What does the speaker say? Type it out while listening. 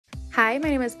Hi, my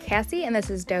name is Cassie and this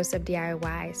is Dose of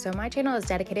DIY. So my channel is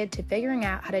dedicated to figuring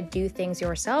out how to do things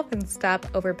yourself and stop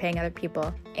overpaying other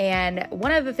people. And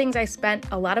one of the things I spent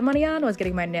a lot of money on was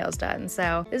getting my nails done.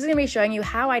 So this is going to be showing you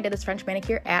how I did this French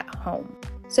manicure at home.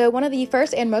 So one of the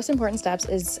first and most important steps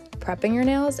is prepping your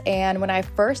nails. And when I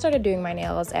first started doing my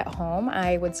nails at home,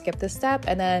 I would skip this step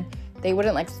and then they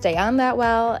wouldn't stay on that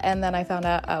well, and then I found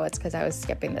out, oh, it's because I was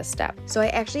skipping this step. So I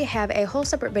actually have a whole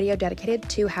separate video dedicated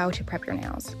to how to prep your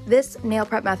nails. This nail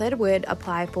prep method would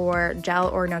apply for gel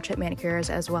or no chip manicures,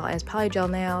 as well as polygel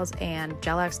nails and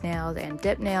gel X nails and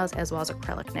dip nails, as well as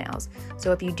acrylic nails.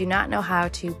 So if you do not know how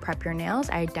to prep your nails,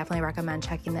 I definitely recommend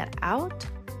checking that out.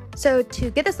 So to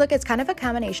get this look, it's kind of a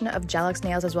combination of gel X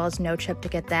nails as well as no chip to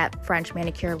get that French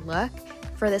manicure look.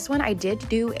 For this one, I did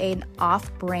do an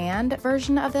off-brand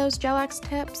version of those gel X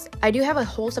tips. I do have a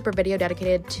whole separate video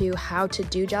dedicated to how to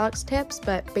do gel X tips,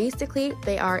 but basically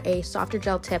they are a softer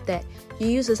gel tip that you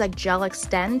use this gel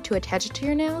extend to attach it to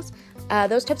your nails.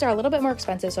 Those tips are a little bit more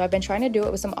expensive, so I've been trying to do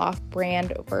it with some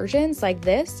off-brand versions like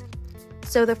this.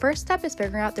 So the first step is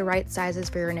figuring out the right sizes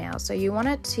for your nails. So you want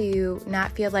it to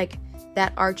not feel like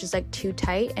that arch is too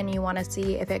tight, and you want to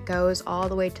see if it goes all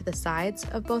the way to the sides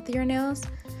of both of your nails.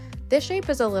 This shape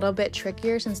is a little bit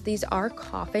trickier since these are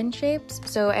coffin shapes.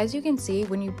 So as you can see,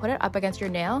 when you put it up against your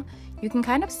nail, you can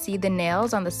kind of see the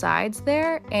nails on the sides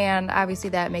there, and obviously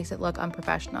that makes it look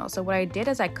unprofessional. So what I did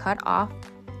is I cut off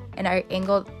and I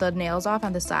angled the nails off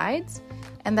on the sides,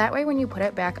 and that way when you put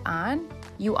it back on,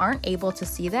 you aren't able to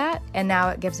see that, and now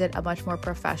it gives it a much more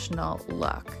professional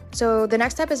look. So the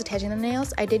next step is attaching the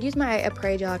nails. I did use my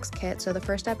Aprés Gel X kit, so the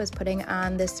first step is putting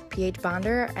on this pH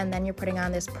bonder, and then you're putting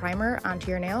on this primer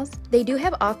onto your nails. They do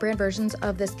have off-brand versions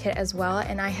of this kit as well,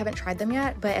 and I haven't tried them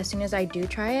yet, but as soon as I do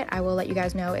try it, I will let you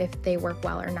guys know if they work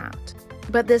well or not.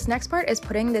 But this next part is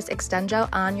putting this extend gel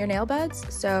on your nail beds.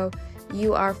 So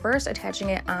you are first attaching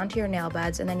it onto your nail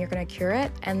beds, and then you're going to cure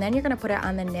it, and then you're going to put it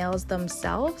on the nails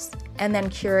themselves, and then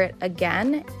cure it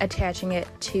again, attaching it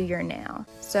to your nail.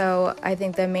 So I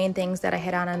think the main things that I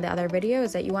hit on in the other video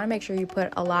is that you want to make sure you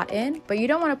put a lot in, but you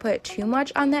don't want to put too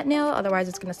much on that nail, otherwise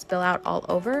it's going to spill out all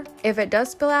over. If it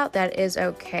does spill out, that is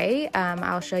okay.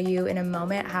 I'll show you in a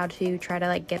moment how to try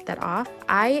to get that off.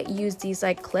 I use these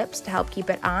clips to help keep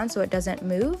it on so it doesn't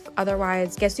move.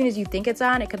 Otherwise, as soon as you think it's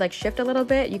on, it could shift a little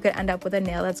bit. You could end up with a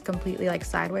nail that's completely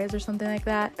sideways or something like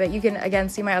that. But you can again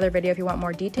see my other video if you want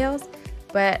more details.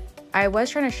 But I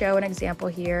was trying to show an example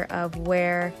here of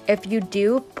where if you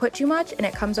do put too much and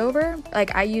it comes over,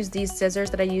 I use these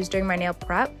scissors that I used during my nail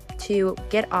prep to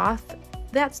get off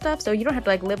that stuff, so you don't have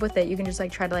to live with it. You can just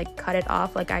try to cut it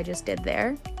off like I just did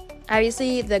there.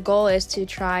 Obviously the goal is to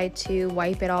try to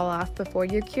wipe it all off before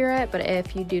you cure it, but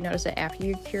if you do notice it after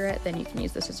you cure it, then you can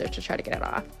use the scissors to try to get it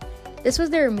off. This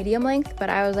was their medium length, but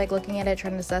I was looking at it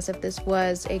trying to assess if this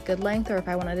was a good length or if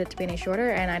I wanted it to be any shorter,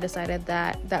 and I decided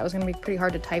that that was going to be pretty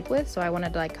hard to type with, so I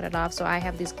wanted to cut it off. So I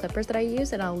have these clippers that I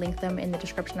use, and I'll link them in the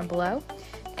description below.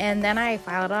 And then I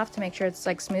file it off to make sure it's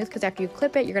smooth, because after you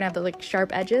clip it, you're gonna have the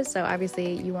sharp edges, so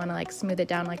obviously you want to smooth it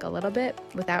down a little bit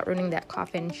without ruining that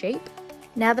coffin shape.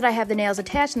 Now that I have the nails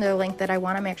attached and the length that I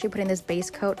want, I'm actually putting this base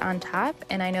coat on top,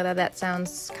 and I know that that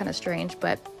sounds kind of strange,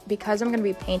 but because I'm going to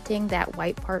be painting that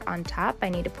white part on top, I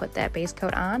need to put that base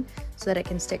coat on so that it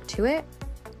can stick to it.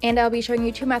 And I'll be showing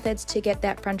you two methods to get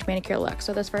that French manicure look.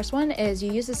 So this first one is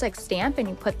you use this stamp and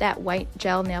you put that white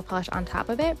gel nail polish on top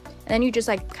of it, and then you just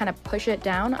kind of push it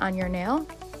down on your nail.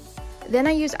 Then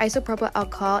I use isopropyl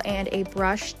alcohol and a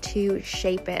brush to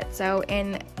shape it. So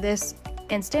in this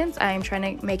instance, I'm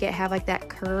trying to make it have that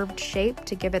curved shape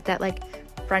to give it that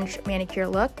French manicure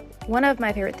look. One of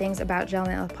my favorite things about gel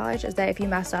nail polish is that if you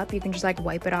mess up, you can just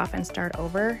wipe it off and start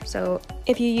over. So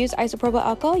if you use isopropyl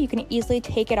alcohol, you can easily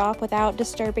take it off without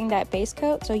disturbing that base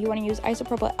coat. So you want to use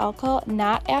isopropyl alcohol,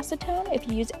 not acetone. If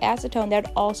you use acetone, that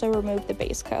would also remove the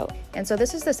base coat. And so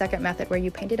this is the second method where you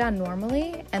paint it on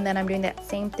normally, and then I'm doing that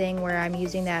same thing where I'm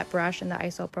using that brush and the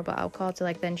isopropyl alcohol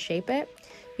to then shape it.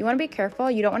 You want to be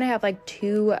careful. You don't want to have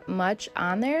too much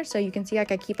on there. So you can see I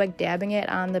keep dabbing it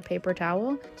on the paper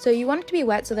towel. So you want it to be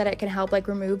wet so that it can help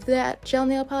remove that gel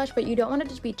nail polish, but you don't want it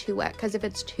to be too wet, because if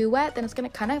it's too wet, then it's going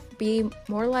to kind of be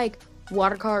more like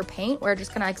watercolor paint where it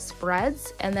just kind of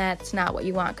spreads, and that's not what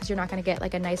you want, because you're not going to get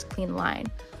a nice clean line.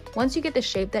 Once you get the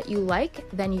shape that you like,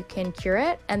 then you can cure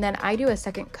it, and then I do a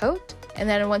second coat. And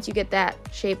then once you get that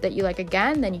shape that you like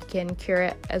again, then you can cure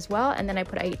it as well. And then I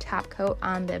put a top coat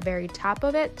on the very top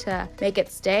of it to make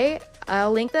it stay.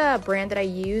 I'll link the brand that I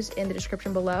use in the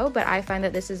description below, but I find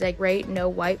that this is a great no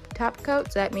wipe top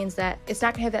coat. So that means that it's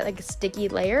not gonna have that sticky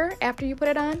layer after you put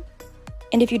it on.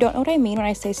 And if you don't know what I mean when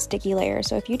I say sticky layer,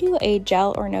 so if you do a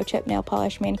gel or no chip nail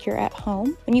polish manicure at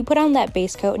home, when you put on that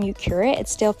base coat and you cure it, it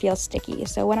still feels sticky.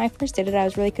 So when I first did it, I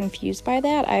was really confused by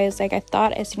that. I was like, I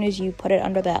thought as soon as you put it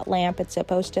under that lamp, it's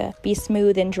supposed to be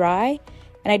smooth and dry.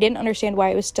 And I didn't understand why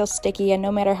it was still sticky, and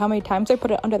no matter how many times I put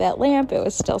it under that lamp, it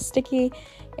was still sticky.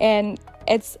 And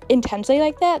it's intentionally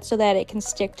like that so that it can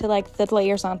stick to like the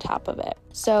layers on top of it.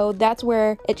 So that's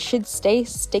where it should stay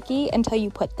sticky until you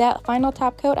put that final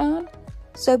top coat on.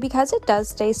 So because it does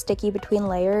stay sticky between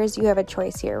layers, you have a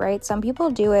choice here, right? Some people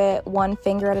do it one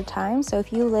finger at a time. So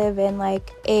if you live in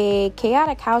like a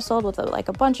chaotic household with like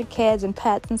a bunch of kids and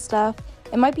pets and stuff,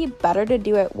 it might be better to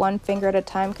do it one finger at a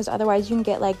time, because otherwise you can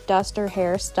get like dust or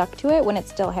hair stuck to it when it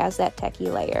still has that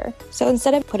techie layer. So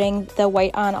instead of putting the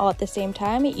white on all at the same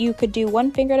time, you could do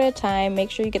one finger at a time,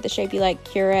 make sure you get the shape you like,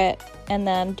 cure it, and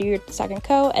then do your second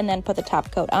coat, and then put the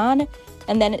top coat on,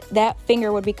 and then that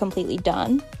finger would be completely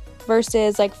done.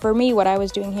 Versus like for me, what I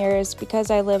was doing here is, because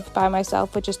I live by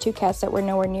myself with just 2 cats that were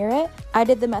nowhere near it, I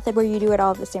did the method where you do it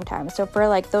all at the same time. So for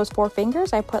like those 4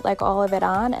 fingers, I put like all of it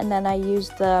on, and then I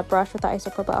used the brush with the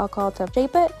isopropyl alcohol to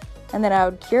shape it, and then I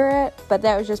would cure it. But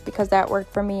that was just because that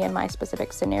worked for me in my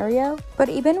specific scenario. But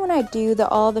even when I do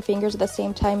all the fingers at the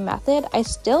same time method, I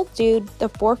still do the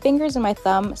 4 fingers and my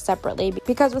thumb separately,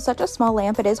 because with such a small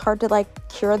lamp, it is hard to like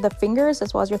cure the fingers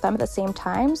as well as your thumb at the same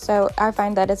time. So I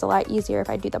find that it's a lot easier if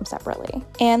I do them separately.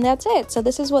 And that's it. So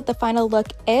this is what the final look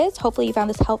is. Hopefully you found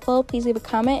this helpful. Please leave a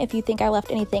comment if you think I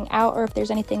left anything out, or if there's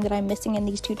anything that I'm missing in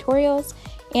these tutorials.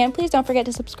 And please don't forget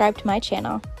to subscribe to my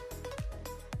channel.